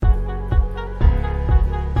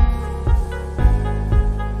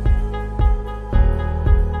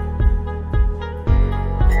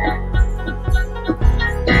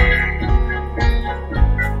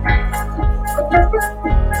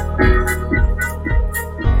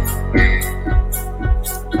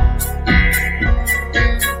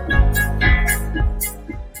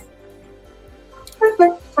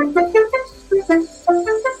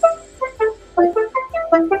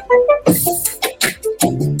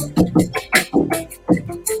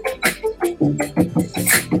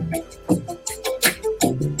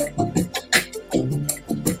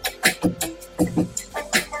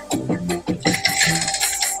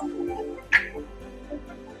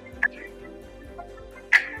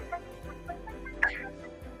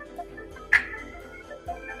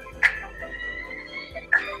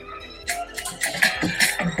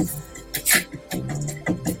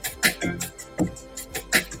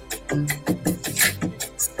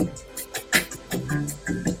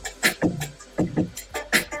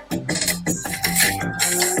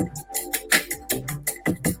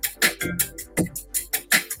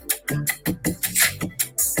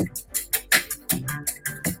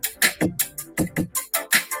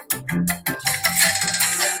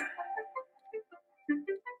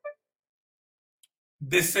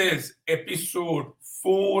This is episode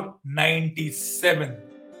 497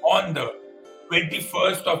 on the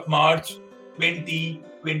 21st of March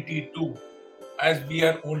 2022, as we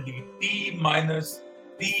are only T minus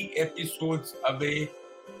 3 episodes away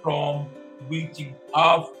from reaching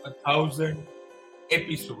half 1,000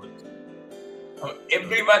 episodes. Now,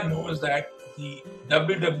 everyone knows that the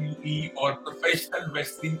WWE or professional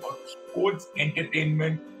wrestling or sports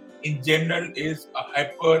entertainment in general is a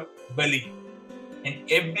hyperbole. And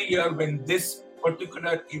every year, when this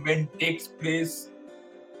particular event takes place,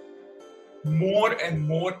 more and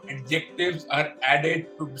more adjectives are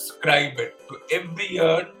added to describe it. So every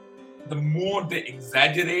year, the more they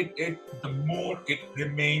exaggerate it, the more it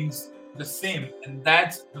remains the same. And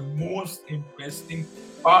that's the most interesting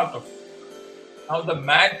part of it. Now, the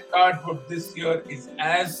match card for this year is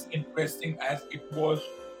as interesting as it was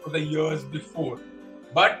for the years before.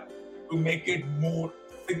 But to make it more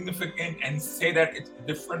significant and say that it's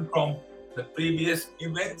different from the previous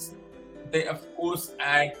events, they of course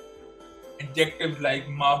add adjectives like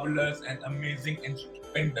marvelous and amazing and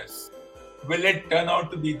stupendous. Will it turn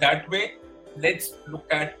out to be that way? Let's look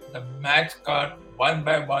at the match card one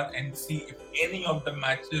by one and see if any of the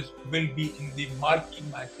matches will be in the marquee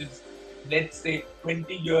matches, let's say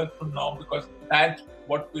 20 years from now, because that's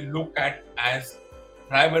what we look at as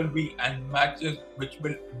rivalry and matches which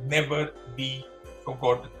will never be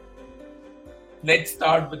forgotten. Let's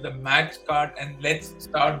start with the match card and let's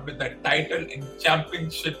start with the title and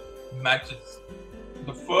championship matches.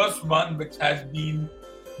 The first one, which has been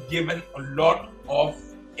given a lot of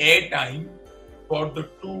airtime for the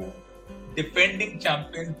two defending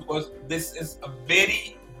champions, because this is a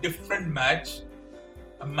very different match,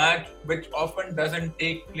 a match which often doesn't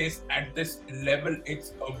take place at this level.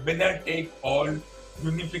 It's a winner take all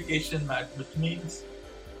unification match, which means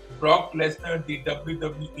Brock Lesnar, the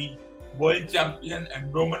WWE World Champion,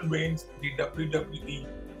 and Roman Reigns, the WWE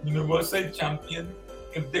Universal Champion,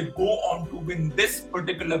 if they go on to win this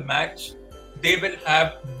particular match, they will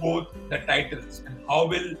have both the titles. And how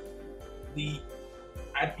will the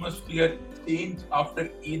atmosphere change after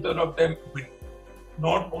either of them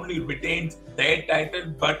not only retains their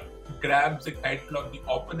title but grabs the title of the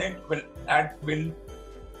opponent? Well, that will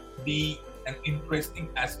be an interesting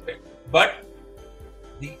aspect. But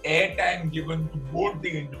the airtime given to both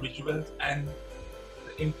the individuals, and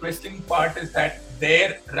the interesting part is that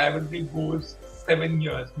their rivalry goes 7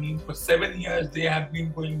 years, means for 7 years they have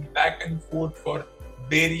been going back and forth for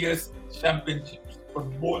various championships for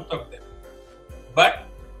both of them. But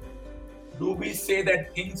do we say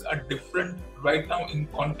that things are different right now in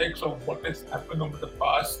context of what has happened over the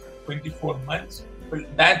past 24 months? Well,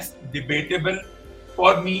 that's debatable.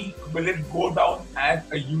 For me, will it go down as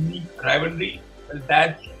a unique rivalry? Well,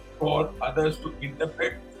 that's for others to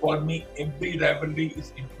interpret. For me, every rivalry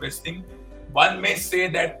is interesting. One may say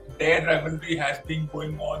that their rivalry has been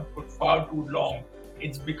going on for far too long.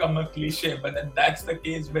 It's become a cliche, but then that's the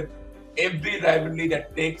case with every rivalry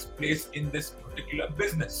that takes place in this particular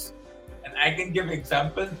business. And I can give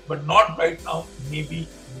examples, but not right now, maybe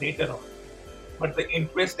later on. But the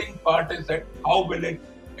interesting part is that how will it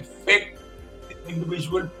affect the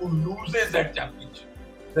individual who loses that championship?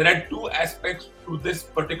 There are two aspects to this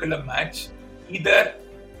particular match. Either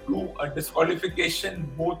through a disqualification,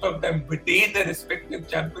 both of them retain their respective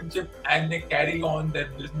championship and they carry on their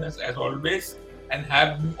business as always and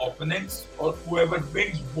have new opponents, or whoever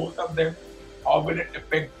wins both of them, how will it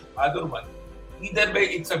affect the other one? Either way,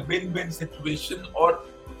 it's a win-win situation, or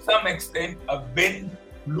to some extent a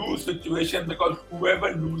win-lose situation, because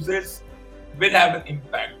whoever loses will have an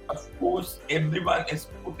impact. Of course, everyone is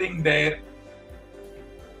putting their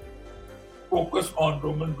focus on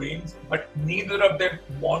Roman Reigns, but neither of them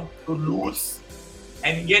want to lose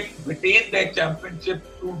and yet retain their championship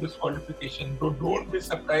through disqualification. So don't be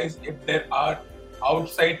surprised if there are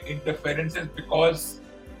outside interferences, because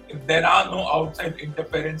if there are no outside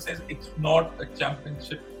interferences, it's not a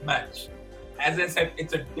championship match. As I said,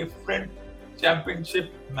 it's a different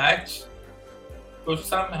championship match. So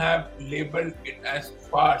some have labeled it as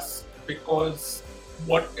farce, because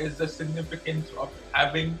what is the significance of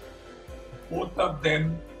having both of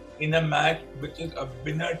them in a match which is a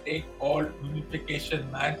winner-take-all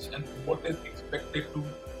unification match, and what is expected to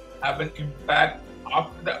have an impact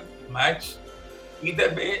after the match?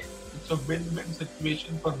 Either way, it's a win-win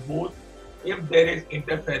situation for both. If there is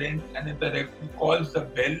interference and if the referee calls the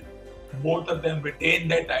bell, both of them retain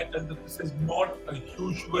their title. This is not a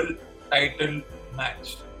usual title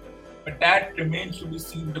match. But that remains to be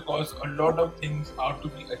seen, because a lot of things are to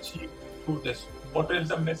be achieved through this. What is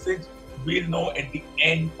the message? We'll know at the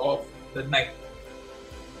end of the night.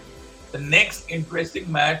 The next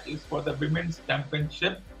interesting match is for the Women's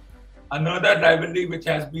Championship. Another rivalry which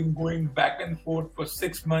has been going back and forth for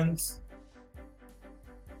 6 months,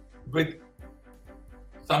 with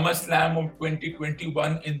SummerSlam of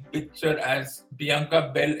 2021 in picture as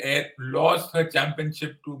Bianca Belair lost her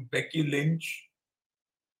championship to Becky Lynch.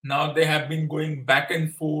 Now they have been going back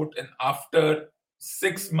and forth, and after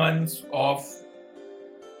 6 months of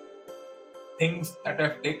things that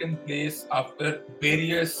have taken place, after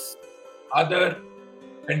various other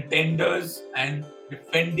contenders and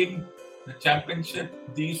defending the championship,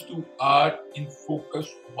 these two are in focus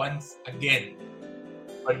once again.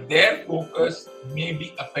 But their focus may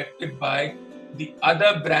be affected by the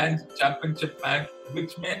other brand's championship match,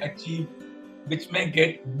 which may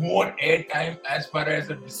get more airtime as far as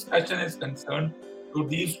the discussion is concerned. So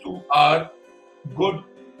these two are good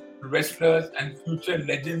wrestlers and future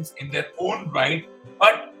legends in their own right.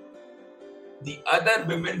 But the other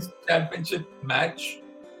women's championship match,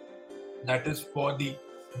 that is for the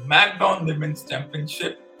SmackDown Women's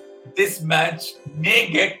Championship, this match may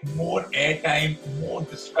get more airtime, more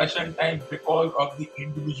discussion time because of the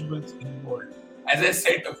individuals involved. As I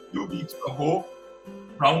said a few weeks ago,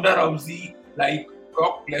 Ronda Rousey, like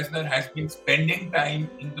Brock Lesnar, has been spending time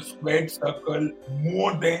in the squared circle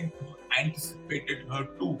more than you anticipated her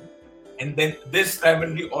to. And then this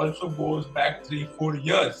rivalry also goes back 3-4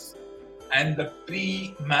 years. And the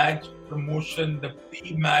pre-match promotion, the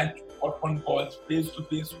pre-match, what one calls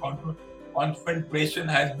face-to-face confrontation,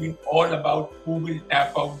 has been all about who will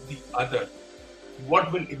tap out the other.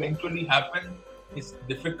 What will eventually happen is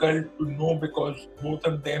difficult to know because both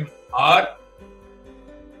of them are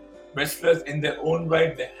wrestlers in their own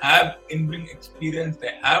right. They have in-ring experience.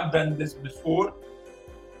 They have done this before.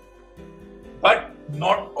 But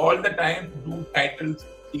not all the time do titles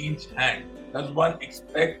change hands. Does one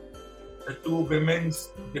expect the two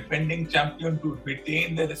women's defending champion to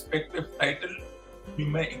retain their respective title? You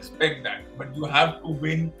may expect that, but you have to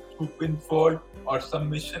win through pinfall or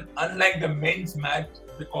submission, unlike the men's match,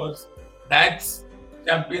 because that's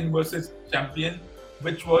champion versus champion,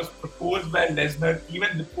 which was proposed by Lesnar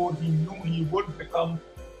even before he knew he would become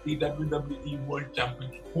the WWE World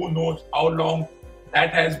Champion. Who knows how long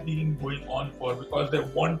that has been going on for, because they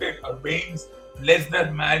wanted a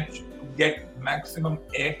Reigns-Lesnar match to get maximum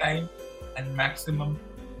airtime and maximum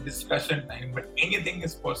discussion time. But anything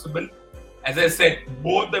is possible. As I said,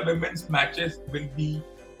 both the women's matches will be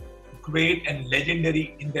great and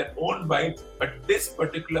legendary in their own rights, but this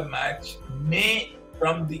particular match may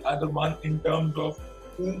trump the other one in terms of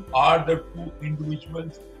who are the two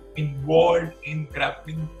individuals involved in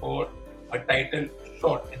grappling for a title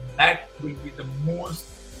shot, and that will be the most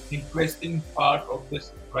interesting part of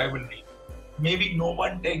this rivalry. Maybe no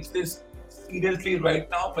one takes this seriously right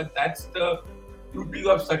now, but that's the beauty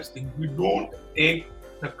of such things. We don't take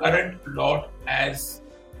the current lot as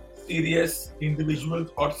serious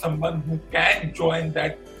individuals or someone who can join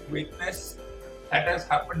that greatness. That has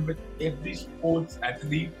happened with every sports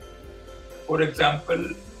athlete. For example,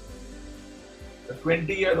 the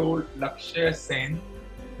 20-year-old Lakshya Sen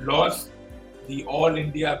lost the All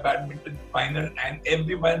India Badminton final and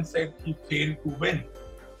everyone said he failed to win.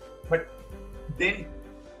 But then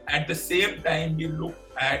at the same time, we look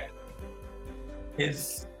at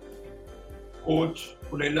his coach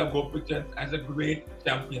Pulela Gopichand as a great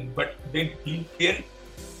champion, but then he failed.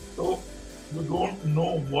 So you don't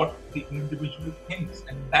know what the individual thinks,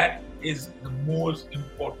 and that is the most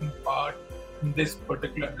important part in this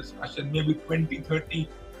particular discussion. Maybe 20-30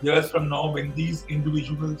 years from now, when these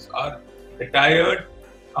individuals are retired,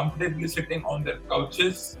 comfortably sitting on their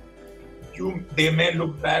couches, they may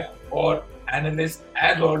look back, or analysts,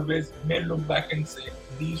 as always, may look back and say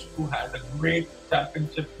these two had a great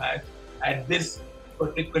championship match at this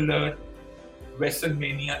particular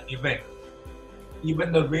Wrestle-mania event.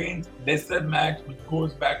 Even the Reigns-Lesnar match, which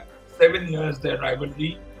goes back 7 years, their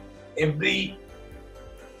rivalry, every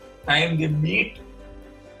time they meet,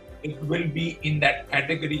 it will be in that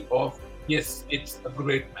category of, yes, it's a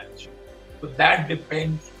great match. So that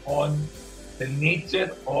depends on the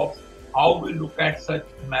nature of how we look at such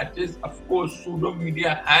matches. Of course, pseudo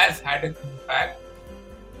media has had an impact.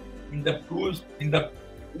 In the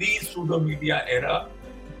pre-pseudo media era,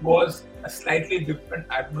 it was a slightly different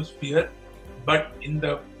atmosphere, but in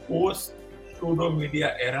the post-pseudo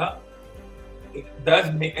media era, it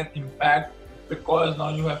does make an impact because now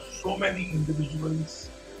you have so many individuals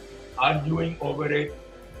arguing over it.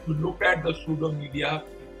 You look at the pseudo media,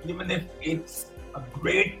 even if it's a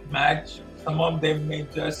great match, some of them may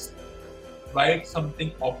just write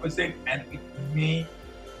something opposite and it may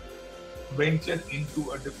ventures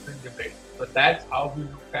into a different debate. So that's how we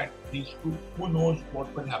look at these two. Who knows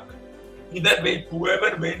what will happen? Either way,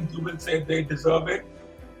 whoever wins, you will say they deserve it,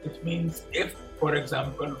 which means if, for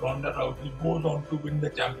example, Ronda Rousey goes on to win the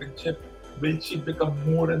championship, will she become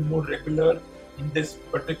more and more regular in this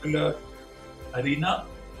particular arena,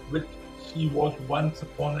 which she was once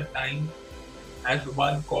upon a time as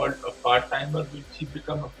one called a part-timer? Will she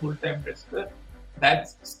become a full-time wrestler?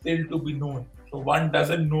 That's still to be known. So one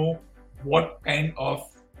doesn't know what kind of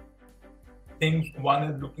things one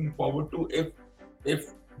is looking forward to.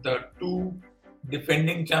 If the two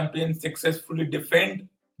defending champions successfully defend,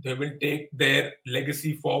 they will take their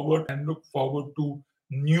legacy forward and look forward to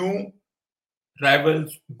new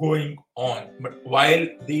rivals going on. But while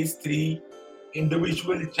these three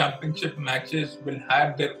individual championship matches will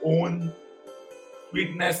have their own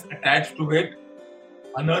sweetness attached to it,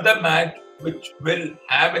 another match which will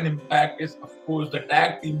have an impact is, of course, the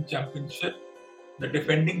tag team championship, the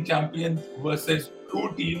defending champions versus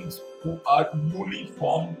two teams who are newly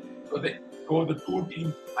formed. So the two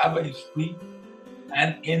teams have a history,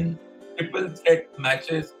 and in triple threat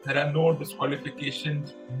matches, there are no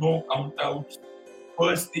disqualifications, no countouts.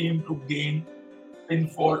 First team to gain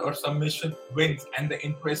pinfall or submission wins. And the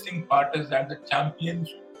interesting part is that the champions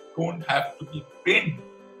don't have to be pinned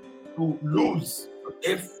to lose. So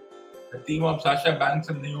if the team of Sasha Banks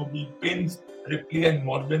and Naomi pins Ripley and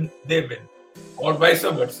Morgan, they win, or vice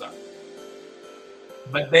versa.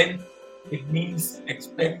 But then it means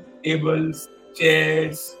expect tables,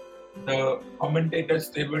 chairs, the commentators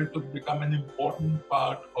table to become an important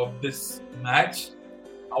part of this match.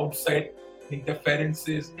 Outside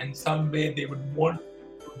interferences, and some way they would want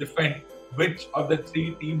to defend which of the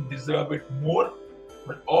three teams deserve it more.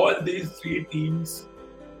 But all these three teams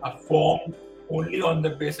are formed only on the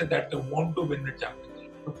basis that they want to win the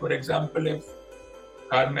championship. So, for example, if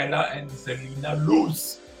Carmella and Zelina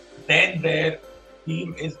lose, then their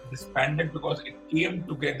team is disbanded because it came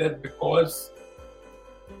together because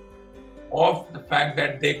of the fact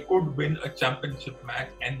that they could win a championship match,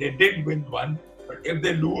 and they did win one. But if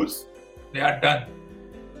they lose, they are done.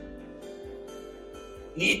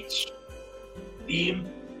 Each team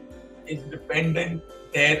is dependent,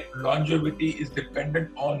 their longevity is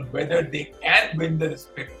dependent on whether they can win the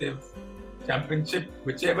respective championship.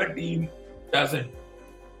 Whichever team doesn't,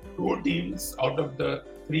 two teams out of the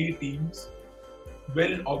three teams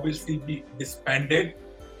will obviously be disbanded.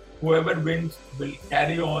 Whoever wins will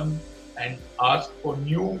carry on and ask for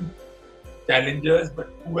new challengers, but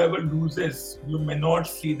whoever loses, you may not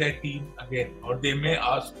see their team again, or they may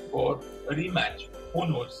ask for a rematch. Who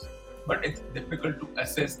knows? But it's difficult to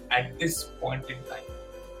assess at this point in time.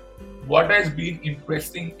 What has been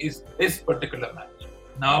interesting is this particular match.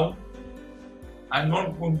 Now, I'm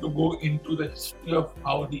not going to go into the history of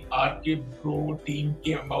how the RK Bro team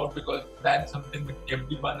came about, because that's something that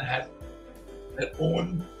everyone has their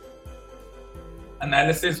own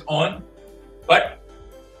analysis on. But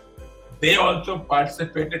they also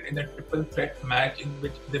participated in a triple threat match in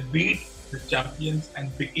which they beat the champions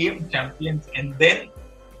and became champions, and then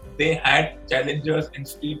they had challengers in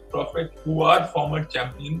Street Profit who are former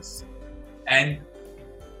champions. And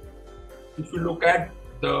if you look at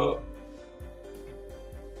the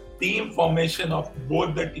team formation of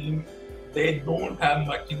both the teams, they don't have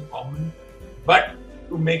much in common. But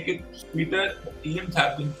to make it sweeter, the teams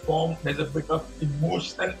have been formed. There's a bit of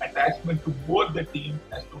emotional attachment to both the teams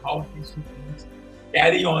as to how these two teams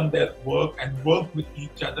carry on their work and work with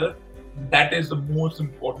each other. That is the most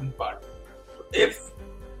important part. So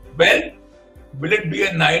will it be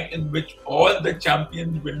a night in which all the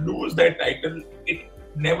champions will lose their title? It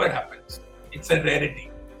never happens. It's a rarity.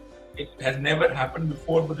 It has never happened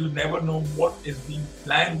before, but you never know what is being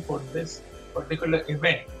planned for this particular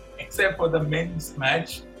event. Except for the men's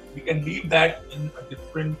match, we can leave that in a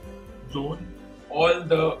different zone. All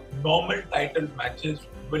the normal title matches,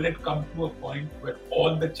 will it come to a point where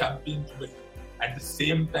all the champions will at the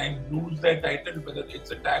same time lose their title, whether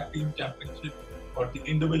it's a tag team championship or the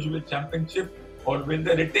individual championship, or will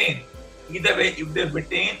they retain? Either way, if they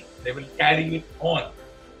retain, they will carry it on.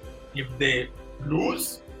 If they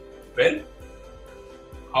lose, well,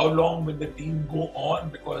 how long will the team go on?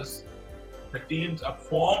 Because the teams are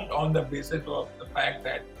formed on the basis of the fact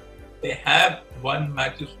that they have won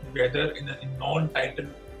matches together in non-title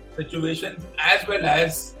situations, as well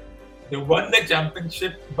as they won the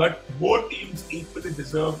championship, but both teams equally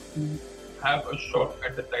deserve to have a shot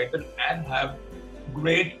at the title and have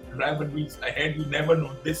great rivalries ahead. You never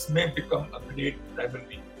know. This may become a great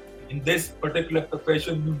rivalry. In this particular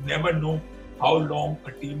profession, you never know how long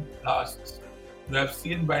a team lasts. You have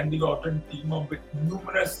seen Randy Orton team up with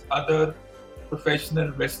numerous other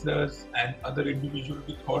professional wrestlers and other individuals.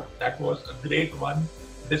 We thought that was a great one.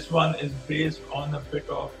 This one is based on a bit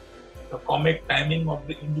of the comic timing of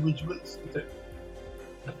the individuals. The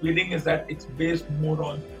feeling is that it's based more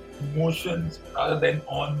on emotions rather than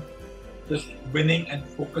on just winning and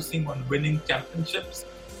focusing on winning championships.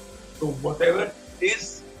 So whatever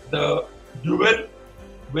is the duel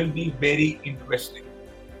will be very interesting.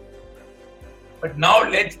 But now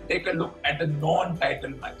let's take a look at the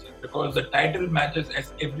non-title matches, because the title matches,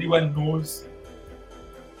 as everyone knows,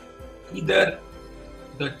 either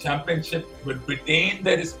the championship will retain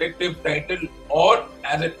their respective title, or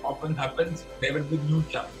as it often happens, there will be new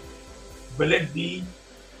champions. Will it be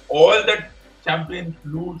all the champions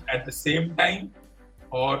lose at the same time,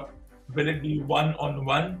 or will it be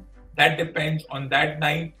one-on-one? That depends on that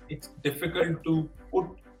night. It's difficult to put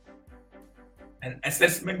an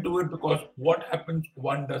assessment to it because what happens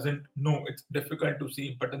one doesn't know. It's difficult to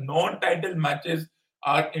see. But the non-title matches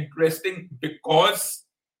are interesting because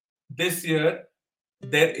this year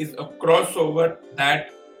there is a crossover that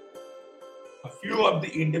a few of the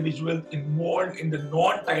individuals involved in the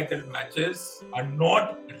non-title matches are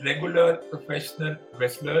not regular professional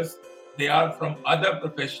wrestlers. They are from other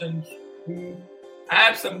professions who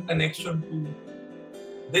have some connection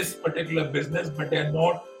to this particular business, but they are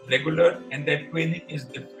not regular and their training is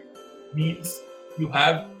different. Means you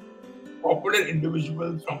have popular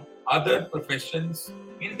individuals from other professions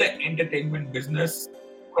in the entertainment business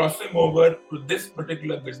crossing over to this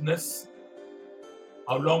particular business.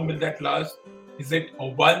 How long will that last? Is it a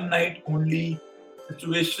one night only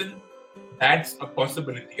situation? That's a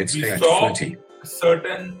possibility. It's we fair saw 20. a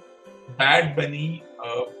certain Bad Bunny,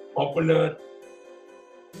 a popular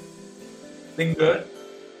singer,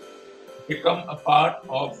 become a part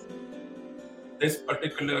of this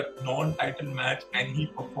particular non-title match, and he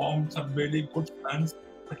performed some really good stunts,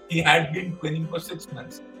 but he had been training for 6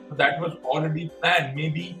 months. So that was already planned.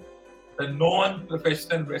 Maybe the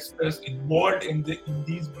non-professional wrestlers involved in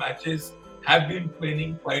these matches have been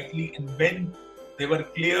training quietly, and when they were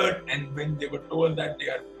cleared and when they were told that they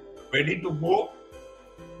are ready to go,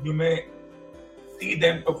 you may see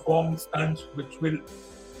them perform stunts which will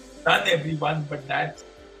stun everyone, but that's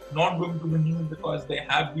not going to be new because they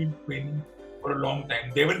have been training for a long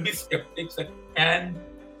time. There will be skeptics that can,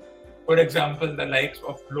 for example, the likes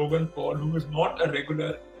of Logan Paul, who is not a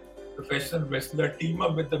regular professional wrestler, team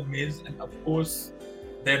up with The Miz, and of course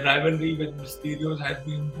their rivalry with Mysterio has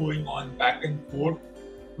been going on back and forth.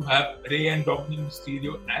 To have Rey and Dominic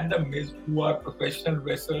Mysterio and The Miz, who are professional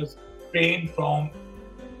wrestlers trained from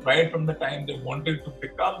right from the time they wanted to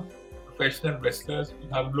become professional wrestlers. You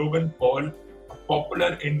have Logan Paul, a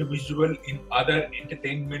popular individual in other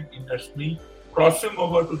entertainment industry, crossing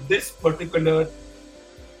over to this particular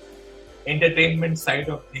entertainment side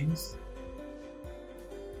of things.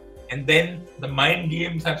 And then the mind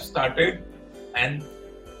games have started, and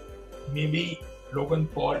maybe Logan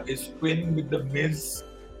Paul is training with The Miz.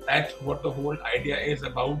 That's what the whole idea is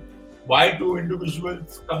about. Why do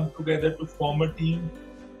individuals come together to form a team?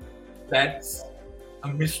 That's a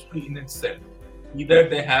mystery in itself. Either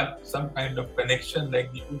they have some kind of connection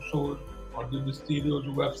like the Usos or the Mysterios,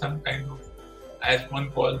 who have some kind of, as one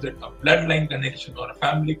calls it, a bloodline connection or a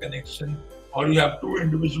family connection, or you have two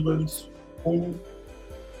individuals who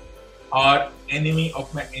are enemy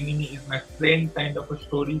of my enemy is my friend kind of a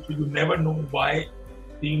story. So you never know why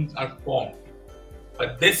teams are formed.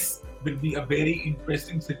 But this will be a very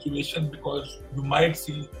interesting situation because you might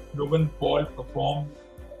see Logan Paul perform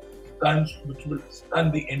stunts which will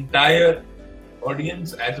stun the entire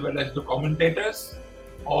audience as well as the commentators,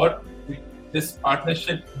 or this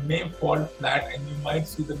partnership may fall flat and you might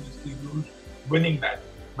see the Mysterios winning that.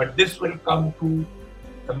 But this will come to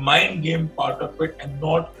the mind game part of it and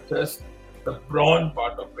not just the brawn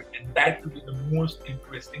part of it, and that will be the most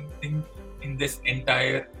interesting thing in this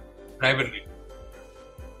entire rivalry.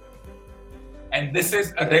 And this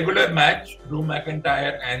is a regular match. Drew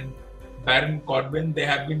McIntyre and Baron Corbin, they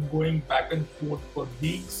have been going back and forth for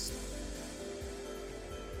weeks,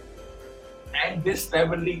 and this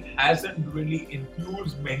rivalry hasn't really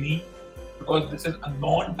infused many because this is a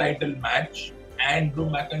non-title match, and Drew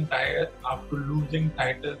McIntyre, after losing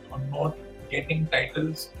titles or not getting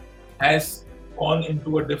titles, has gone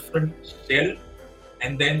into a different shell,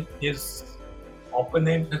 and then his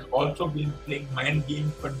opponent has also been playing mind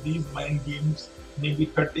games, but these mind games maybe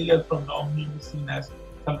 30 years from now may be seen as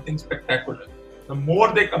something spectacular. The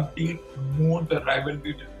more they compete, the more the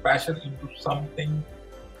rivalry will fashion into something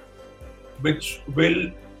which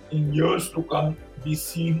will in years to come be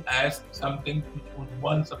seen as something which was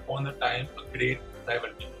once upon a time a great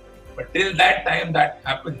rivalry. But till that time that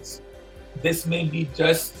happens, this may be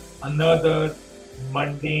just another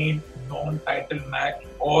mundane non-title match,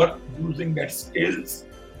 or using their skills,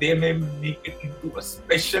 they may make it into a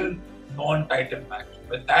special non-title match.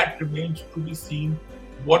 But that remains to be seen.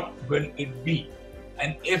 What will it be?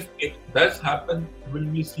 And if it does happen, will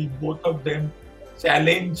we see both of them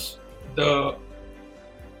challenge the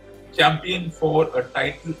champion for a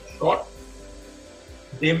title shot?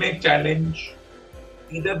 They may challenge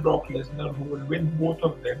either Brock Lesnar, who will win both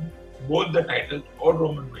of them, both the titles, or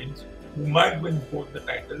Roman Reigns, who might win both the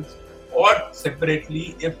titles, or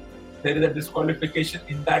separately if there is a disqualification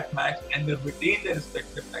in that match and they retain their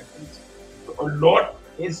respective titles. So a lot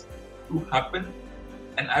is to happen,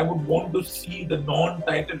 and I would want to see the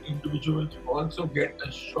non-title individuals also get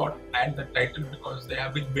a shot at the title, because they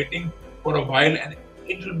have been waiting for a while, and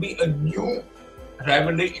it will be a new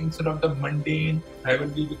rivalry instead of the mundane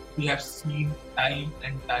rivalry which we have seen time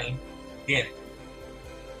and time again.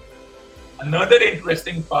 Another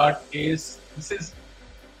interesting part is, this is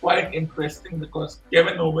quite interesting because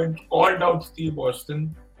Kevin Owens called out Steve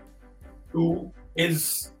Austin to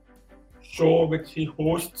his show which he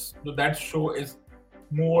hosts. So that show is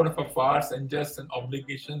more of a farce and just an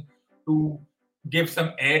obligation to give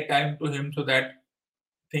some airtime to him so that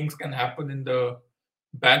things can happen in the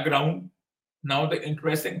background. Now, the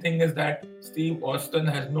interesting thing is that Steve Austin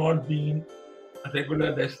has not been a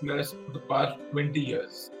regular wrestler for the past 20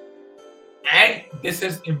 years. And this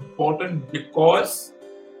is important because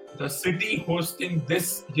the city hosting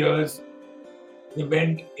this year's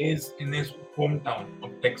event is in his hometown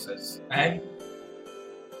of Texas. And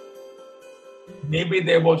maybe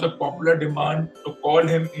there was a popular demand to call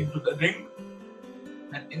him into the ring.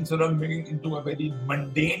 And instead of making it into a very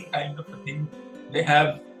mundane kind of a thing, they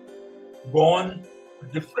have gone a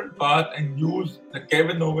different path and used the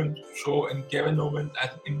Kevin Owens show, and Kevin Owens as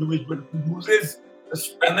an individual who uses the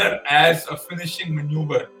stunner as a finishing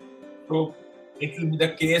maneuver. So it will be the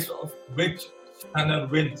case of which stunner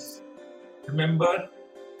wins. Remember,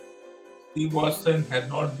 Steve Austin has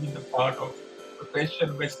not been a part of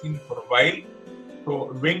professional wrestling for a while, so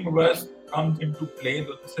ring rust comes into play.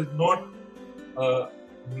 So this is not a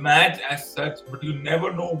match as such, but you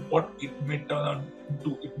never know what it may turn out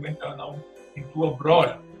into. It may turn out into a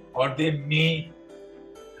brawl, or they may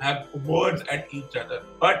have words at each other.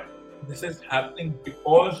 But this is happening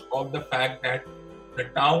because of the fact that the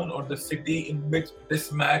town or the city in which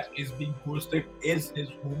this match is being hosted is his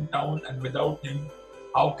hometown, and without him,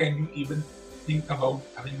 how can you even think about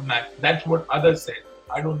having a match? That's what others say.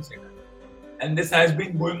 I don't say that. And this has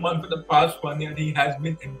been going on for the past 1 year. He has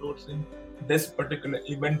been endorsing this particular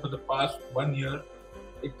event for the past 1 year.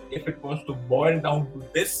 If it was to boil down to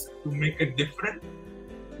this, to make it different,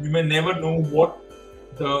 we may never know what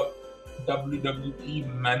the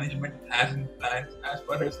WWE management has in plans as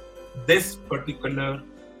far as this particular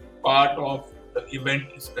part of the event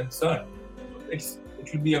is concerned. It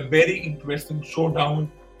will be a very interesting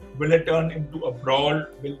showdown. Will it turn into a brawl?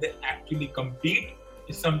 Will they actually compete?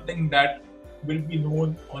 Is something that will be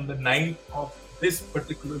known on the night of this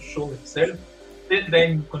particular show itself. Till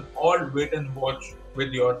then, you can all wait and watch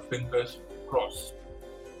with your fingers crossed.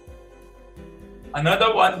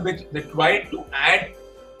 Another one which they tried to add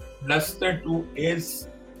luster to is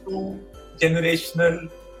two generational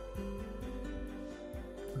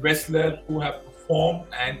wrestlers who have performed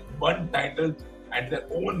and won titles at their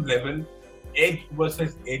own level. Edge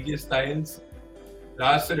versus AJ Styles.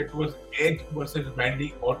 Last year it was Edge versus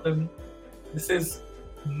Randy Orton. This is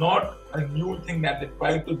not a new thing that they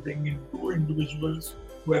try to bring in two individuals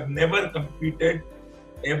who have never competed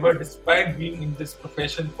ever, despite being in this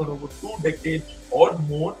profession for over 2 decades or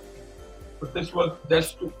more. But this was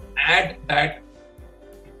just to add that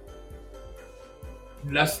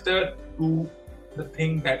luster to the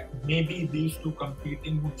thing that maybe these two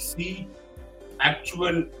competing would see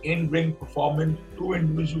actual in-ring performance. Two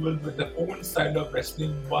individuals with their own style of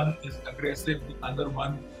wrestling. One is aggressive, the other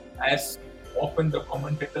one, as often the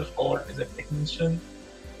commentators call, is a technician.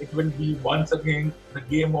 It will be once again the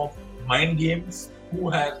game of mind games. Who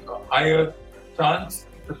has a higher chance?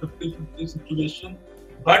 The 50-50 situation.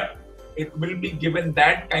 But it will be given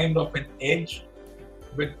that kind of an edge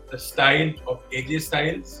with the style of AJ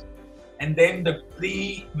Styles. And then the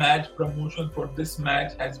pre-match promotion for this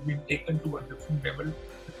match has been taken to a different level.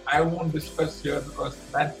 I won't discuss here because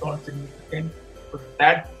that's not significant. But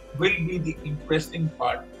that will be the interesting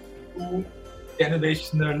part. Two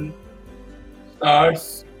generational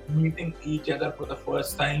stars meeting each other for the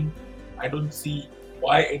first time. I don't see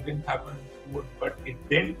why it didn't happen would, but it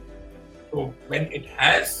didn't. So when it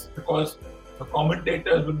has, because the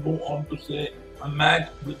commentators will go on to say a match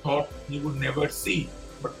we thought we would never see,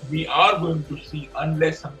 but we are going to see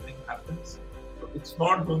unless something happens. So it's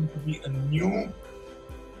not going to be a new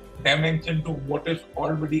dimension to what is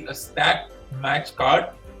already a stacked match card,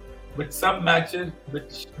 with some matches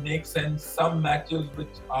which make sense, some matches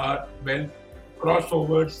which are, well,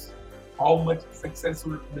 crossovers. How much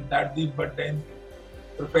successful will that be? But then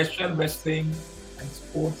professional wrestling and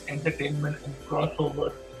sports entertainment and crossover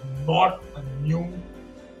is not a new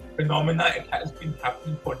phenomena. It has been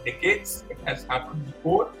happening for decades. It has happened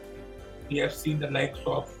before. We have seen the likes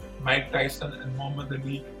of Mike Tyson and Muhammad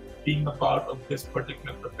Ali being a part of this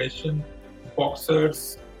particular profession.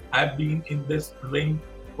 Boxers have been in this ring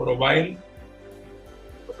for a while.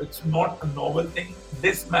 So it's not a novel thing.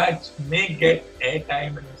 This match may get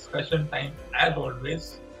airtime and discussion time as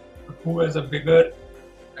always. But who has a bigger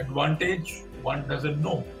advantage? One doesn't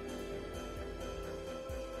know.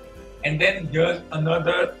 And then here's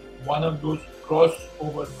another one of those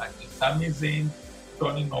crossover matches. Sami Zayn,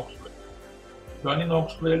 Johnny Knoxville. Johnny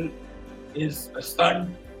Knoxville is a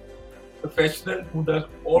stunt professional who does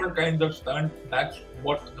all kinds of stunts. That's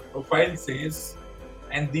what the profile says.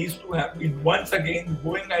 And these two have been once again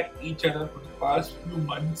going at each other for the past few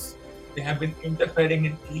months. They have been interfering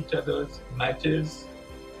in each other's matches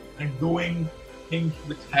and doing things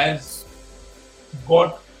which has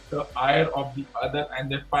got the ire of the other,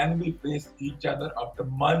 and they finally face each other after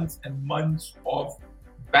months and months of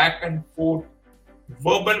back and forth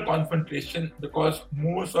verbal confrontation, because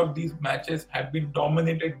most of these matches have been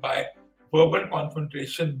dominated by verbal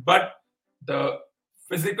confrontation, but the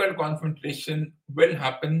physical confrontation will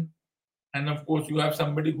happen. And of course, you have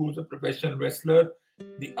somebody who's a professional wrestler.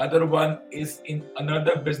 The other one is in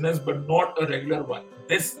another business, but not a regular one.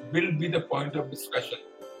 This will be the point of discussion.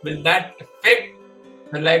 Will that affect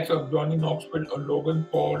the likes of Johnny Knoxville or Logan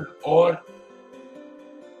Paul or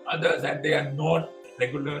others, that they are not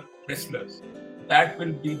regular wrestlers? That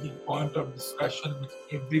will be the point of discussion which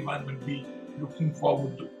everyone will be looking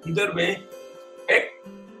forward to. Either way, expect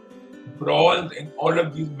brawls in all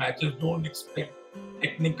of these matches. Don't expect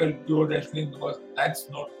technical pure wrestling, because that's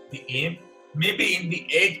not the aim. Maybe in the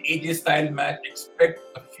Edge style match, expect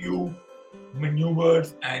a few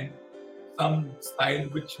maneuvers and some style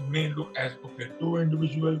which may look as, okay, two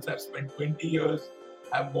individuals have spent 20 years,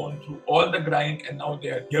 have gone through all the grind, and now they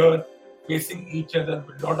are here facing each other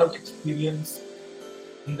with a lot of experience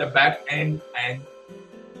in the back end, and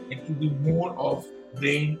it will be more of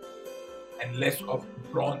brain and less of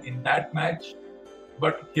brawn in that match.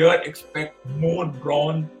 But here expect more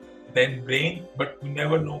brawn than brain, but we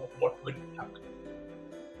never know what will happen.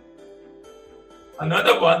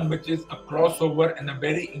 Another one which is a crossover, and a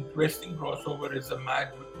very interesting crossover, is a match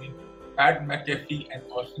between Pat McAfee and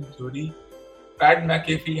Austin Theory. Pat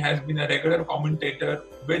McAfee has been a regular commentator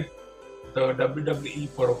with the WWE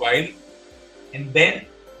for a while, and then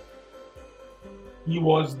he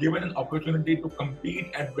was given an opportunity to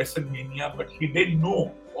compete at Wrestle-mania, but he didn't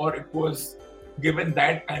know, or it was given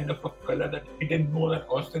that kind of a color that he didn't know that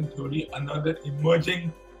Austin Theory, another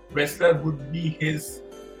emerging wrestler, would be his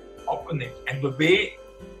opponent. And the way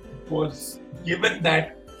it was given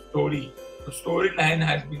that story, the storyline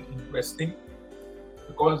has been interesting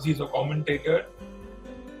because he's a commentator,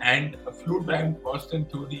 and a few times Austin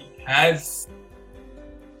Theory has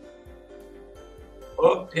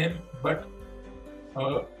irked him, but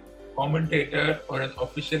a commentator or an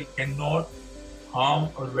official cannot harm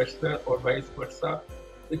a wrestler or vice versa.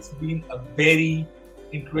 It's been a very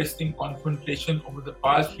interesting confrontation over the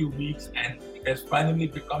past few weeks, and it has finally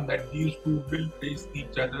become that these two will face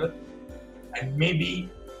each other, and maybe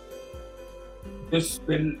this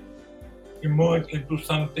will emerge into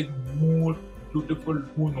something more beautiful,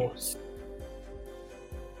 who knows.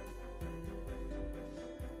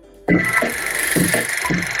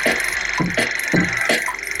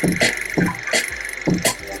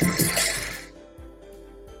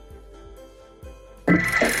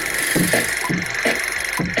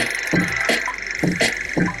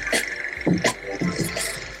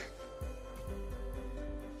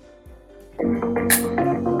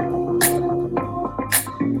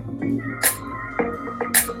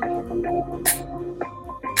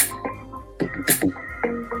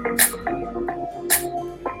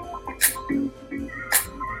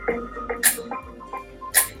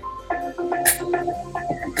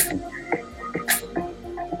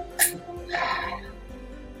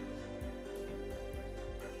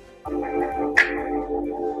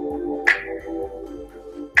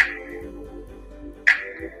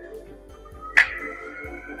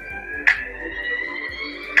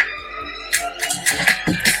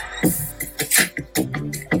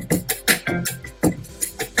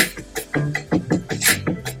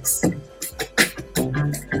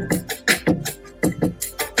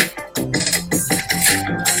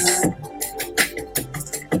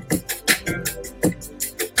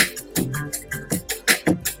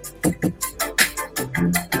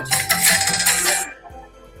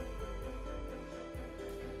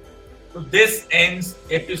 So this ends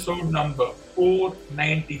episode number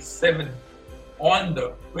 497 on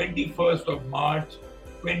the 21st of March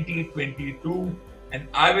 2022, and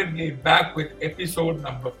I will be back with episode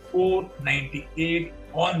number 498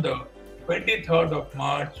 on the 23rd of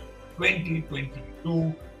March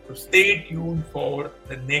 2022. So stay tuned for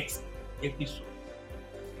the next episode.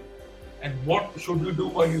 And what should you do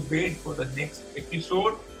while you wait for the next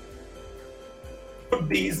episode? Put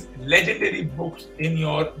these legendary books in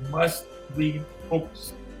your must-read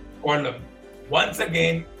books column. Once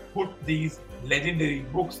again, put these legendary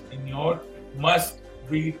books in your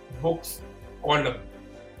must-read books column.